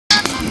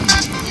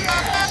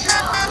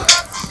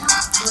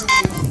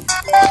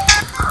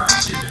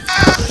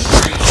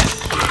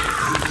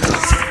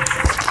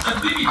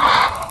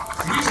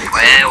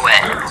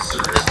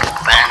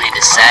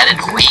decided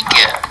to wake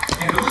up.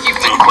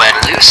 You've been quite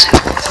elusive,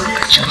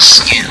 but your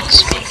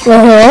skills make you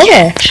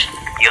catch.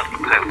 You'll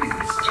be perfect for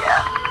the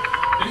job.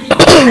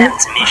 I'm having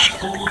some issues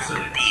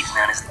with these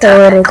known as the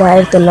little guy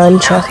with the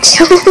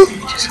nunchucks.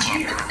 just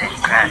can't commit any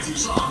crimes.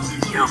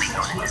 You'll be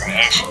going into the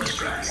airship to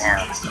bring it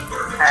down.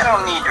 I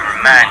don't need to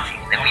remind you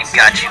that we've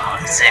got you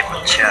on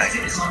several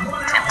charges.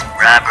 Attempted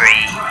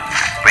robbery,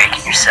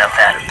 breaking yourself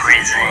out of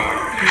prison,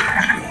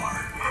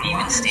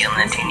 even stealing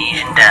a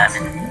Tunisian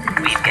diamond.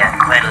 We've got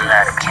quite a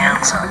lot of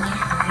counts on you.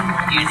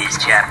 Do this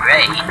job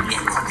right, and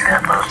we'll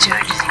drop all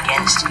charges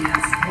against you.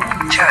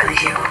 Charlie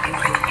here will be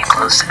bringing you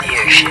close to the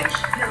airship.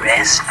 The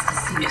rest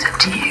is up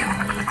to you.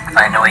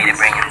 Find a way to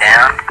bring him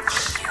down,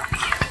 you'll be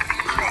a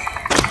free man.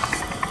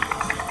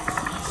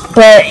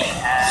 But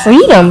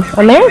freedom,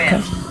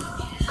 America.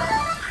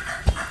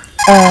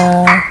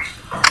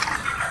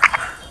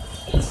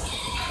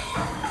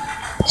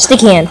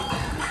 Sticky hand.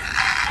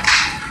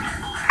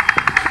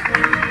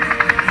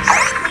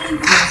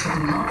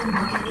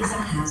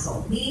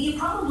 Meaning you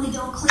probably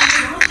don't clean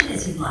as often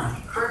as you'd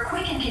like. For a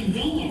quick and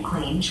convenient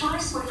clean, try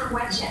Swiffer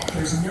Wet Jet.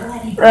 There's no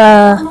heavy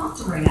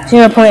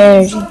 0 point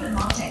energy.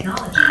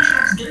 technology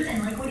traps dirt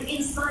and liquid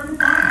inside the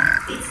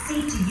bag. It's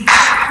safe to use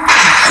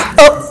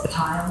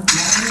tile,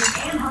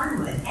 laminate, and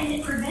hardwood, and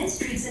it prevents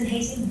streaks and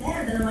hazing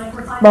better than a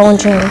microfiber. Ball and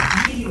chain.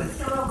 Give you a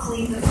thorough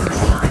clean the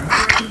first time.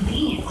 For a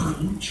convenient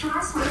clean,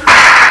 try Swiffer.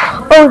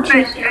 Oh,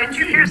 jeez. Did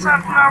you hear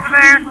something over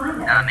there? No,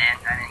 man,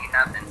 I didn't hear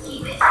nothing.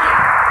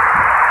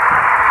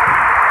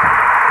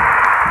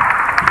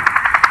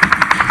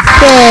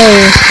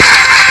 Yay.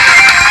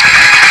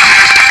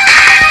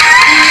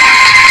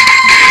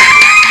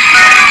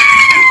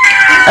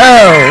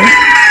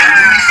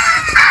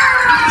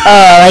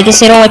 I guess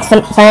they don't like Five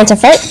Nights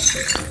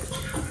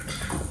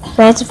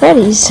at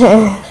Freddy's.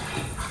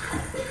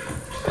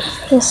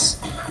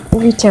 Just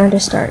return to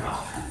start.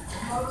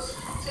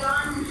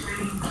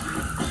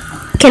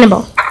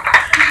 Cannonball.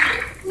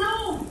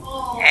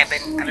 Yeah,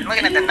 but I've been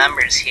looking at the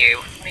numbers here.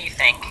 What do you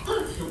think?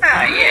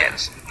 Ah,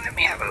 yes. Let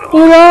me have a little.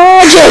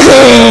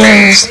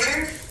 Rogers!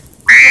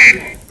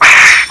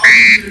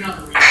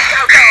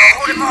 Go,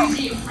 hold him off.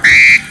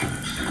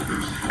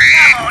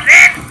 Come on,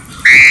 then.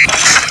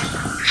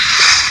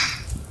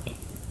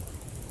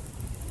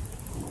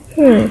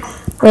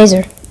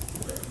 Laser.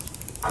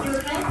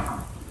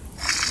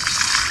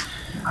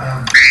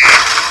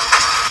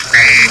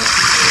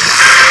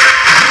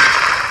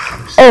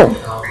 Oh.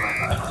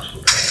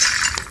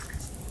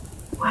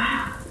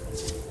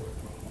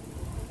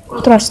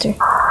 Thruster.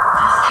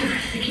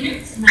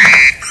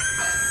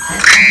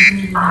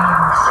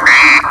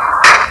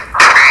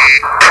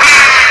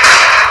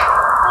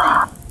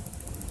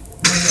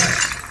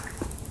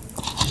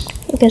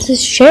 I guess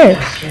it's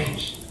sheriff.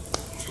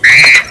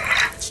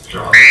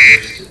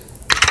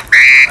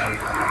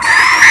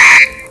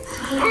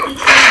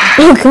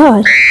 Oh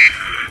God.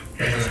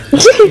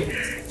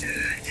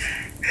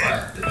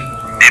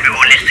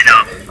 Everyone listen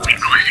up. We've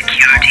got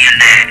security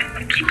alert.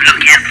 Keep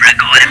looking for a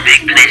guy with a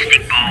big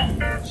plastic ball.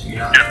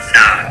 No,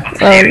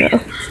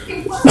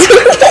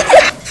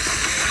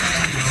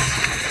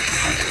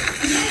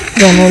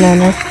 Oh no.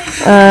 No.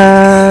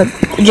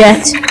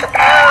 Jet.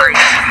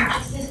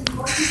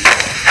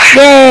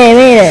 Yay,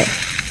 made it.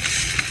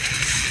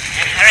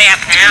 Hurry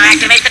up now,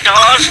 activate the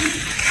doors.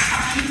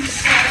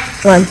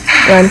 Run.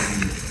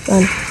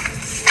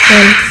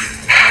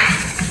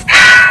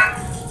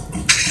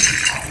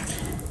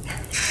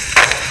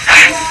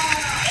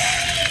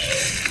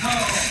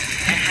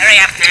 Hurry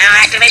up now,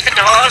 activate the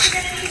doors.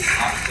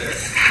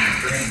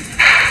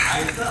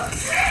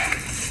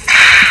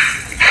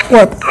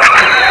 Warp.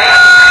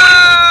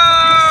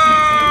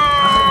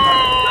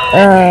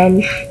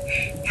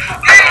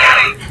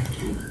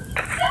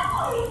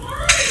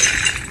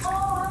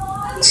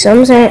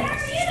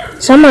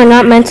 Some are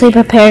not mentally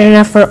prepared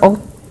enough for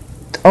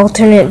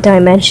alternate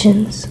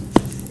dimensions.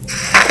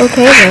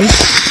 Okay then.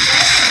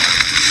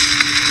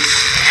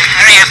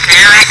 Hurry up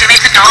now,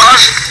 activate the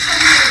doors.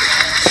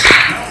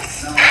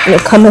 You're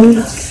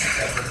coming.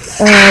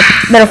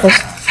 Metal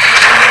Fist.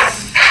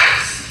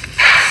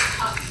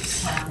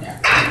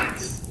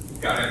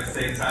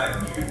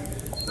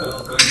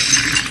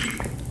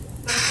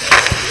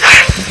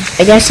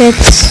 I guess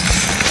it's.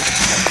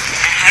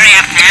 Hurry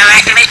up now,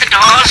 activate the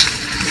doors.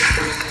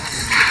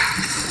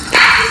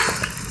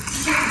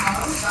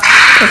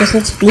 I guess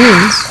it's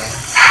beams.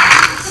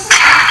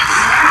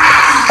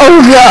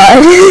 Oh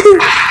God.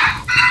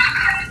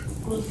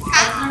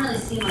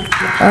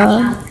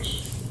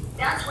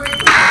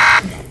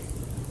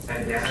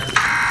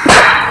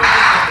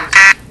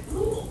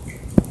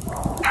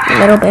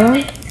 Metal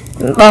band?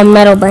 Oh,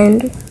 metal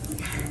band.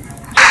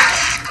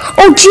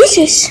 Oh,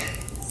 Jesus!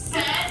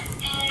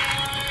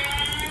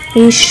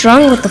 He's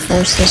strong with the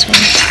force, this one.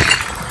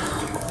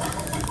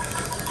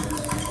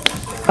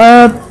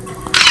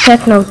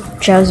 Techno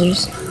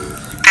trousers.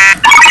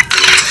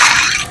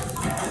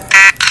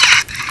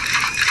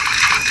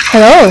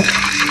 Hello?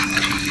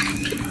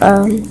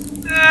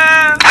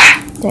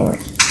 Dang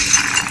it.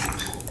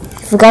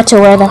 Forgot to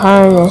wear the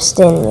harness,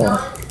 didn't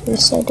you?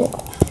 Yes, I did.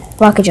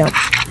 Rocket jump.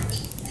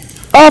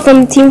 Oh,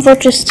 from Team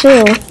Fortress 2.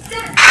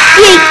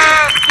 Yeet!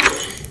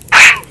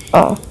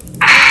 Oh.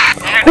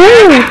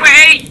 Ooh!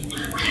 Wait!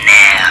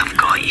 Now I've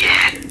got you.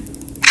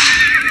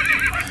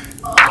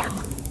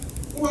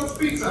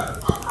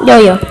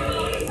 Yo-yo.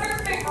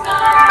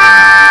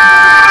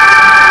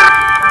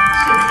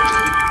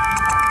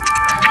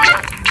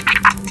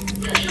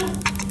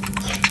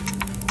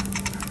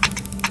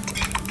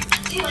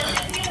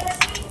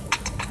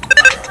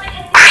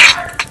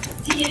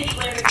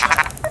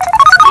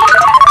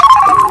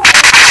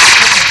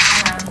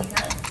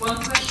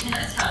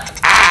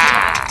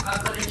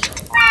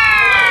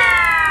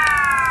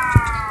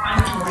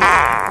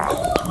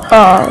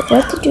 Oh,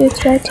 what did you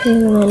expect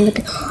him when I'm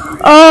looking?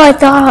 Oh, I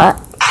thought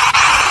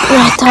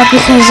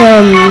because,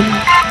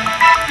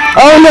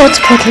 oh no, it's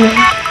Pokemon.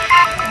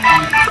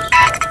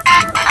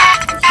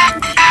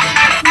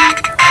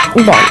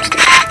 Bombs.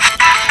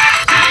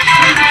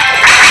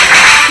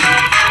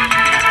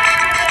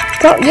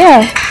 Oh, yeah,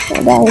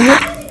 that was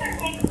it.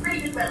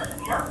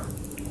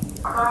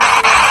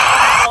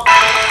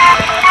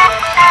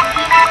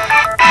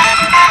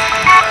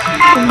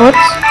 What?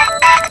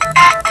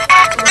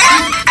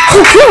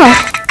 Oh, God!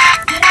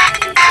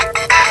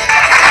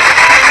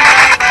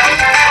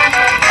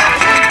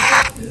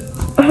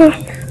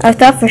 I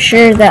thought for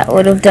sure that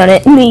would have done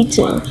it. Me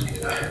too.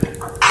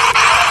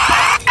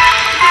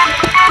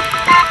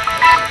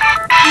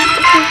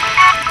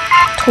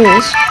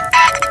 Tools.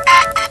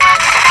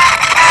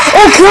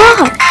 Oh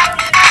God!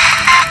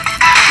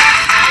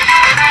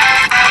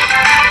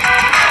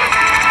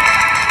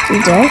 Is he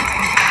dead?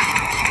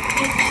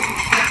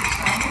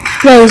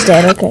 No, he's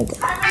dead. Okay.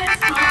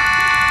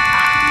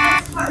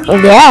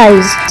 Good. Yeah,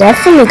 he's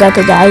definitely got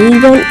to die.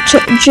 Even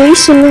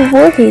Jason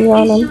Voorhees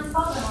on him.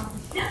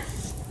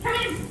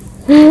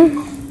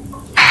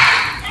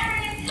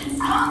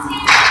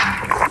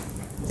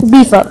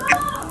 Beef up.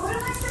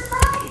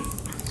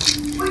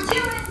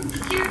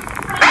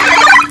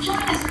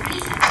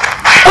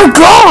 Oh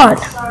God!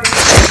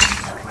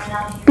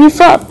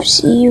 Beef up.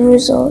 See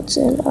results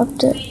in up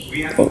to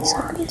 8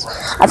 seconds.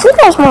 I think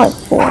that was more like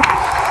 4.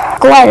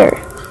 Glider.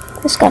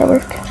 This gotta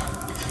work.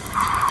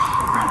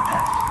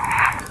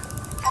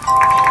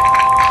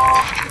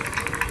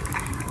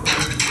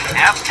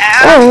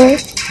 Oh.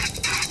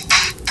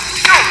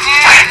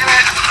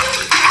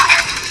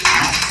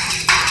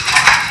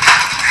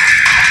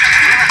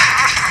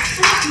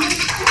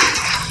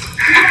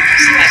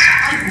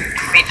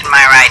 Meet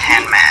my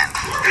right-hand man.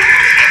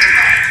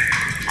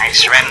 I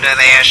surrender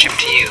the airship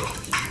to you.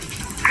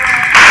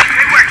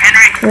 Good work,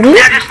 Henry. Really?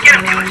 Now just get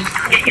him to us.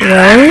 Get you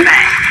Really?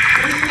 back.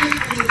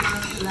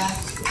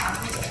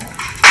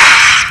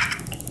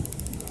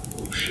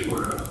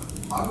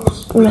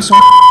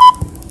 Missile.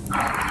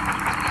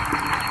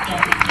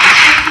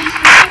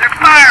 They're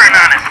firing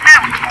on us. Now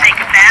we can take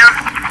it down.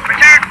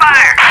 Return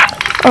fire.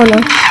 Oh no.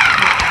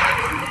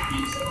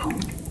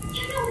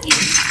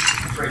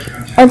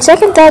 On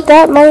second thought,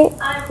 that might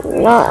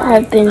not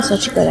have been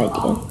such a good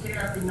idea.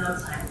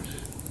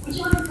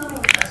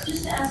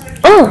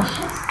 Oh!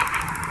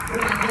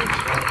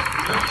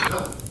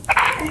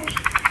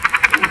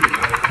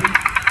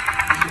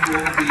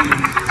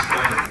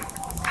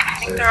 I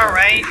think they're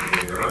alright.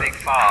 Big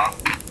fall.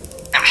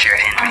 I'm sure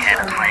Henry had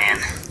a plan.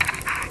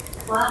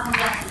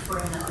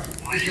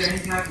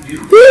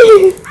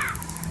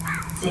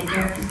 Take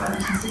care of your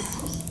brothers and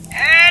sisters.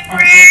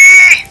 Henry!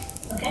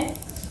 Okay?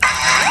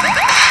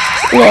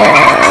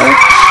 Yeah.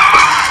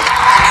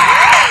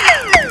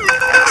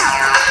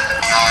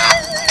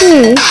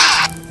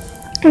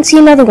 Let's see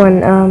another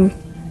one.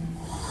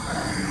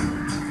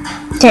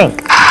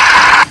 Tank.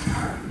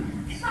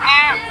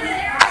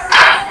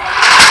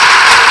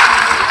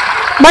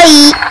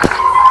 Bye!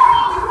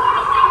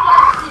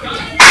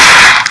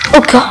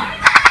 Oh God.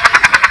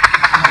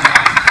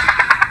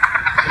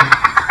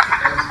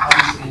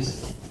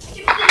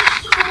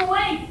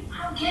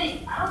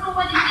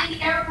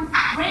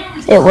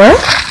 It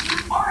worked?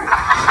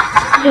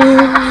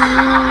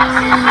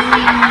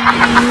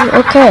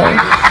 Okay.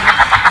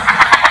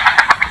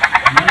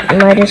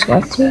 Am I just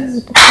left here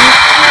with the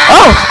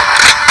oh!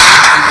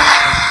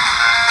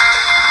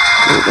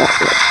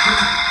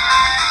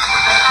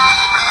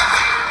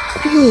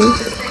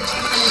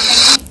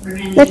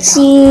 Let's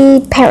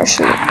see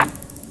parachute.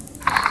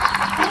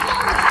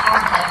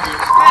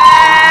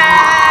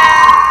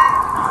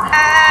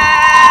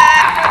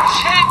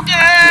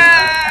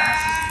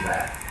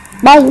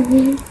 Bye.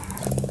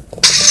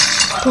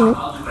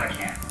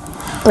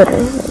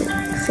 Butter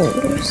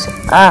fingers.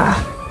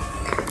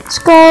 Let's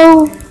go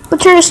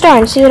return to star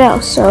and see what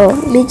else. So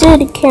we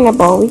did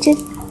cannonball. We did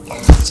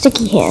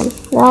sticky hand.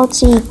 Now let's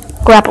see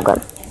grapple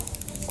gun.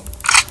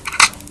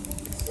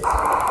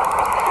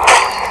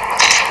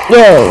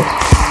 Yo.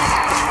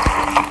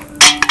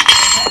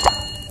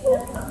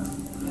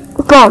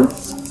 Gone.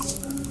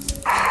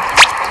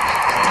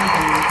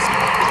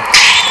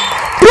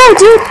 No,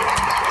 dude.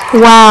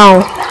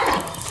 Wow.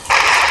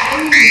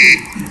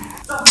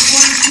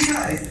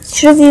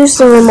 Should have used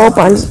the remote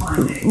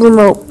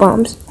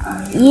bombs.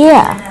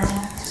 Yeah.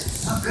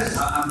 I'm good.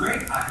 I'm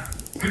great. I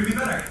couldn't be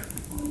better.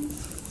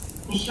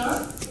 You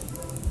sure?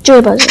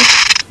 Joy buzzer.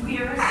 We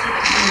arrested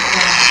the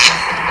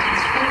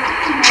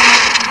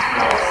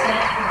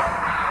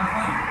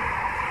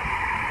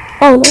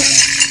Oh no.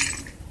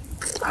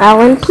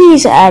 Alan,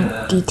 please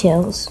add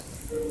details.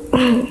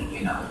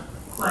 You know.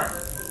 What?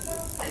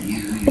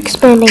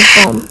 Expanding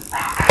from.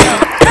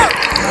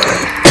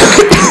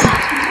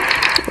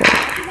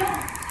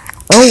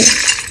 Oh,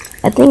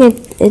 I think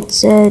it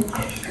said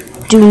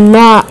do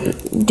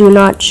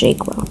not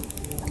shake well.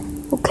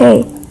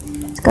 Okay,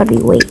 it's gotta be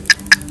weight.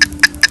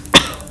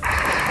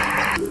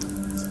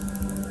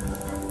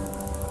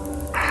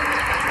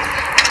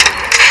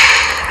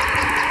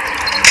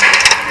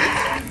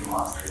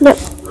 Yep.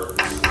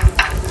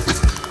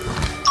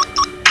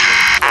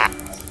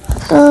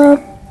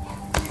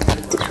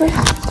 This way.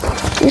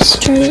 Let's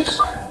try this.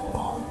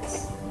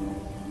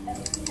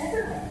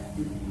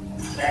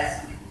 That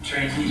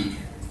trainee,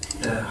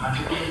 the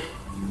hunter kid,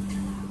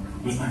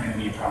 he's not going to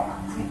be a problem.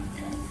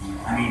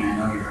 I mean, I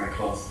know you're very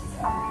close to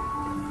that.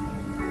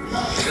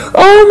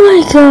 Oh my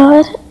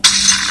god.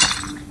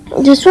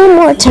 Just one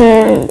more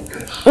turn.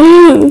 Come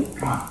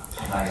on,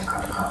 I'll buy you a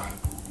cup of coffee.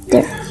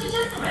 There.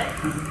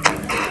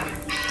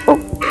 Oh,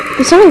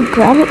 did someone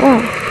grab it?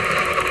 Oh.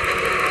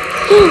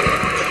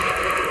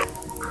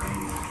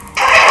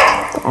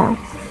 Ow.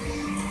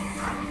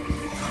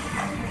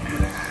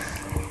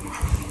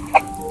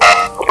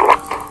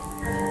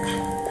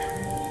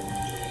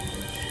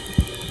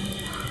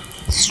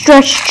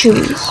 Stretch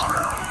chewies.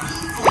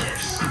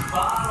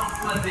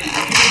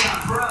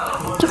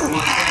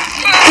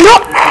 No!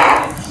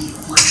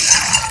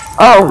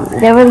 Oh,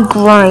 that really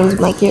grinds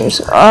my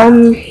gears.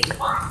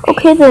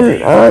 Okay then,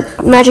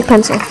 magic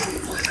pencil.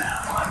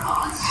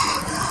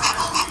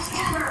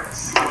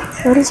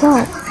 What is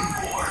that?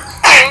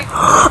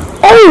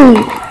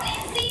 Oh!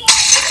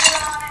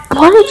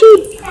 Why did you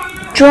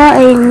draw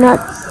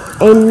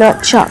a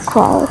nut shot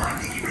crawler?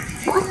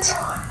 What?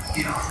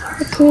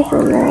 Okay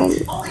then,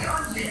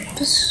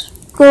 just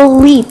go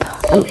leap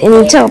in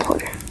a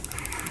teleporter.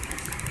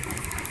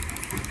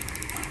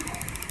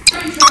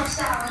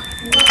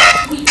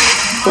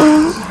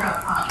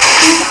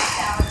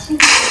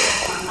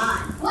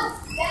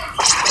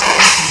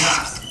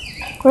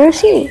 Where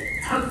is he?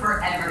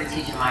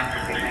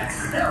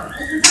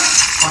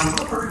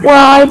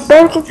 Well, I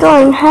better get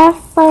going. Have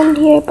fun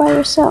here by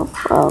yourself.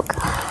 Oh, God.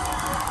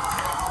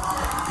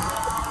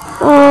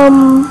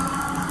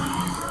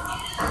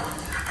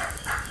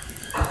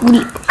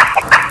 Leap.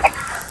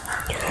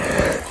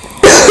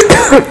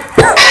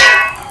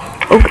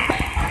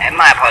 And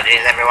my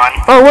apologies, everyone.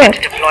 Oh, what? To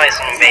deploy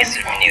some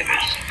invasive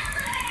maneuvers.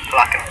 A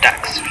flock of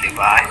ducks flew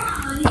by.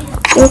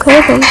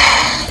 Okay then.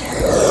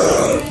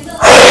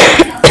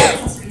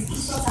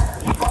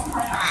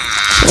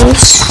 I'm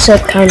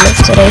sick kind of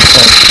today,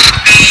 so.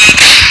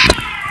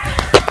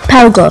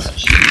 Power glove.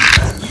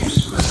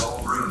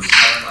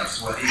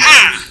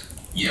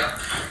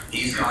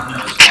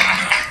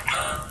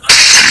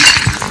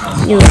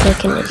 You look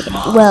like an idiot.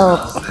 Well.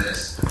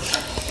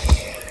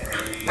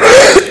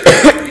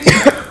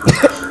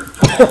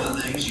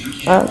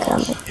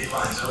 Okay.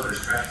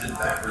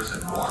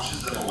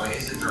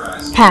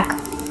 Hack.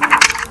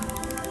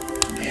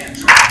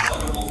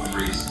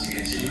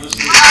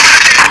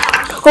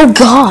 Oh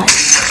God!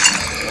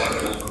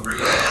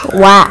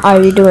 What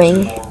are you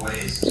doing?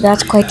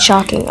 That's quite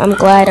shocking. I'm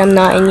glad I'm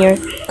not in your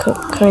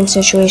current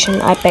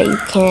situation. I bet you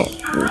can't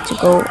need to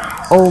go.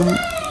 Oh.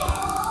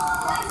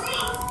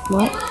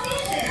 What?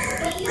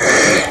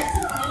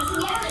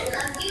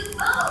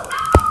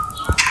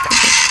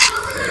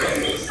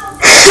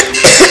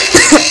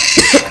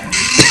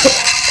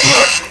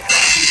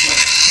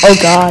 Oh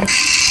God.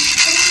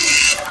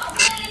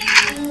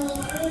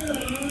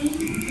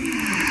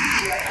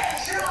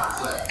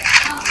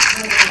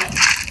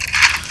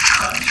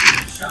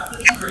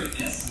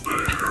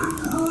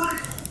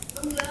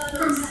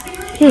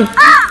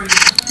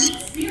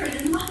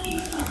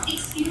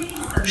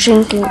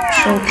 Shrinking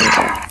down.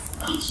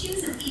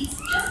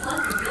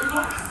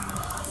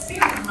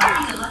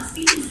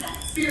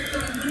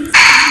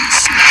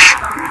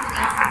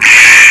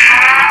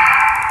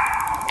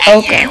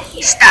 Okay.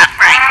 Stop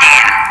right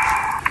there.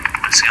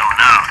 What's going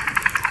on?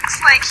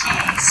 Looks like he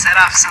set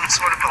off some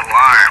sort of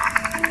alarm.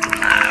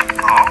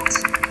 Vault?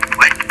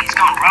 What, he's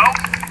going rogue?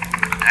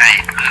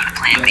 Alright, move to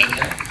plan B.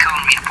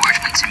 Code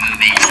reinforcements are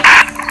moving.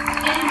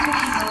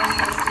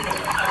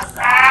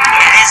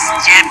 Yeah, this is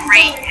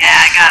Jeffrey. Yeah,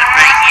 I got him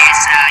right here,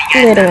 so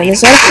you Wait a minute.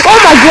 Oh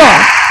my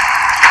God.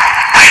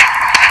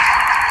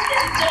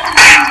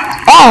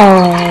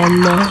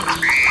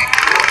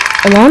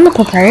 Am I on the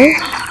propeller?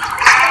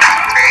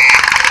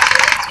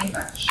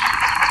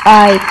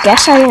 I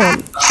guess I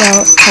am.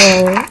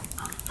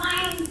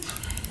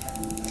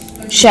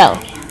 Shell.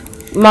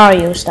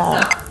 Mario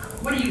style.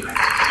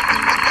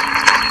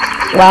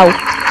 Wow.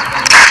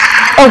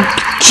 Oh,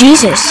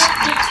 Jesus.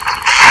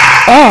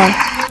 Oh.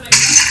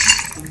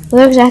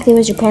 Where exactly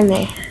was your pen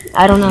there?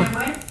 I don't know.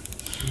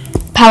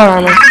 Power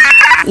armor.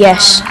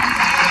 Yes.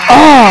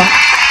 Oh.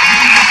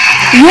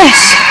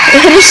 Yes!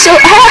 It is so...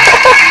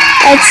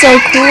 That's so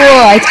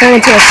cool. I turn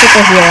into a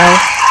superhero.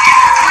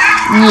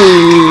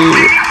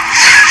 Yeah.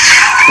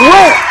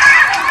 What?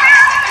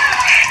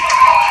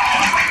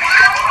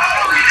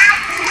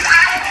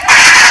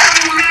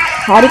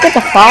 How do you get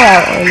the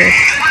fallout on this?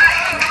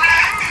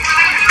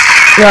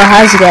 Well,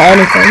 how does he get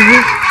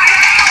anything?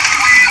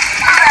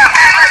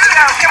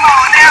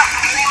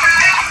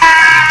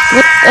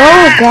 What?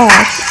 Oh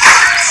gosh.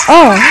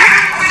 Oh.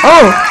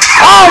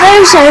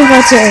 There's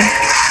infiltrating.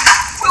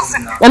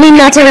 I mean,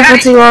 not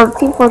infiltrating, or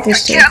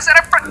infiltrating. Chaos at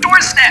our front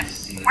doorstep.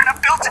 We're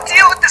not built to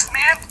deal with this,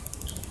 man.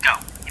 Go,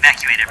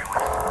 evacuate everyone.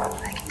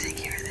 I can take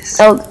care of this.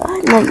 Oh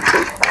god, no.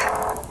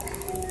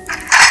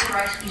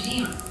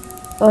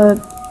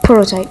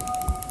 Prototype.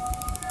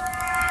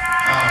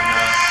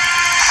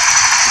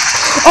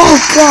 Oh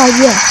god,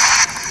 yes.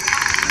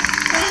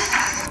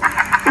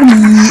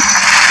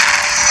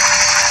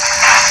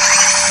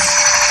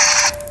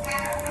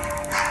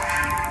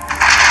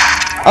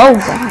 Oh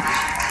gosh.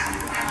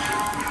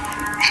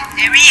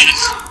 There he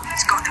is.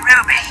 Let's go to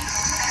Ruby.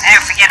 Now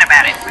forget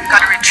about it. We've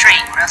got to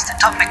retreat, or else the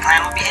topic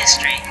plan will be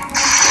history.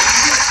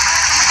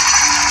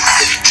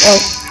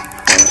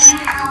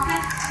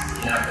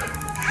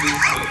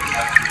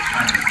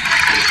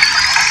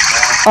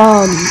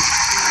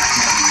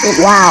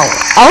 Wow.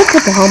 I'll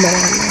put the helmet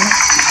on now.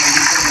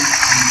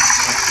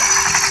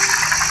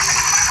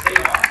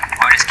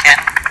 Orders, Ken.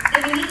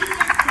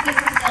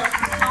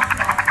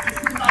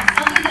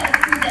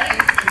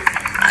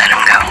 Let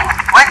him go.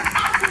 What?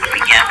 We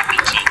got what we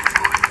came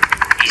for.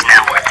 He's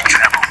not worth the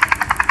trouble.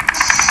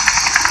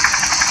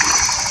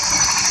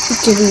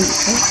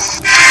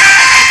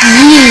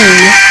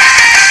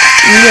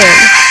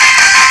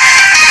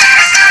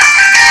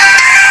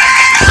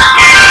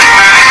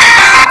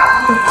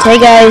 Okay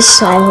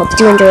guys, I hope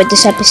you enjoyed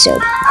this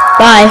episode.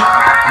 Bye.